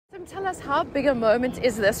Tell us, how big a moment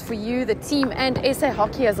is this for you, the team, and SA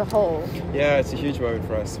Hockey as a whole? Yeah, it's a huge moment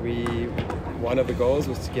for us. One of the goals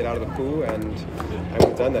was to get out of the pool, and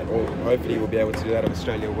we've done that. Or hopefully we'll be able to do that if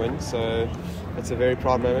Australia win. So it's a very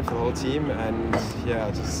proud moment for the whole team, and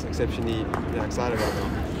yeah, just exceptionally excited about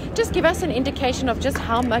it. Just give us an indication of just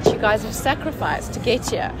how much you guys have sacrificed to get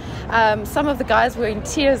here. Some of the guys were in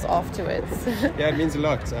tears afterwards. Yeah, it means a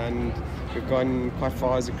lot, and we've gone quite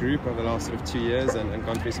far as a group over the last sort of 2 years and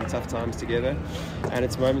gone through some tough times together. And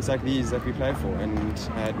it's moments like these that we play for, and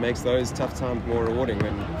it makes those tough times more rewarding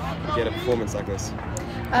when you get a performance like this.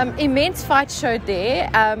 Immense fight showed there,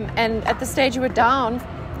 and at the stage you were down,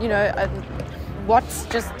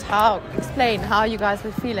 explain how you guys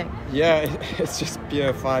were feeling. Yeah, it's just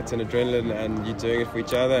pure fight and adrenaline, and you're doing it for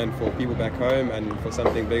each other and for people back home and for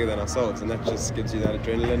something bigger than ourselves, and that just gives you that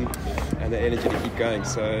adrenaline and the energy to keep going.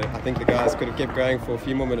 So I think the guys could have kept going for a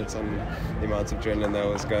few more minutes on the amount of adrenaline that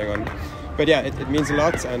was going on. But yeah, it means a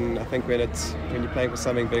lot, and I think when you're playing for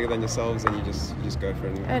something bigger than yourselves, then you just go for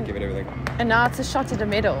it and give it everything. And now it's a shot at a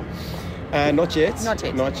medal. Not yet.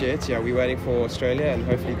 Not yet. Yeah, we're waiting for Australia, and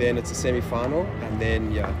hopefully then it's a semi-final, and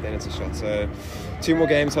then it's a shot. So 2 more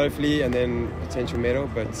games hopefully, and then potential medal.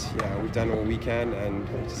 But yeah, we've done all we can, and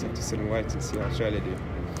we just have to sit and wait and see how Australia do.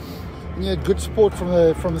 And you had good support from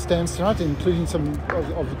the stands tonight, including some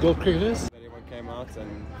of the girl cricketers. Everyone came out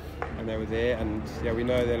and they were there, and yeah, we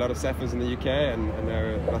know there are a lot of Saffers in the UK, and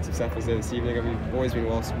there are lots of Saffers there this evening, and we've always been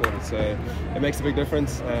well supported. So it makes a big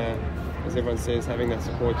difference. As everyone says, having that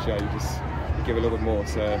support, you give a little bit more.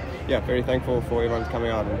 So yeah, very thankful for everyone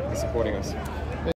coming out and supporting us.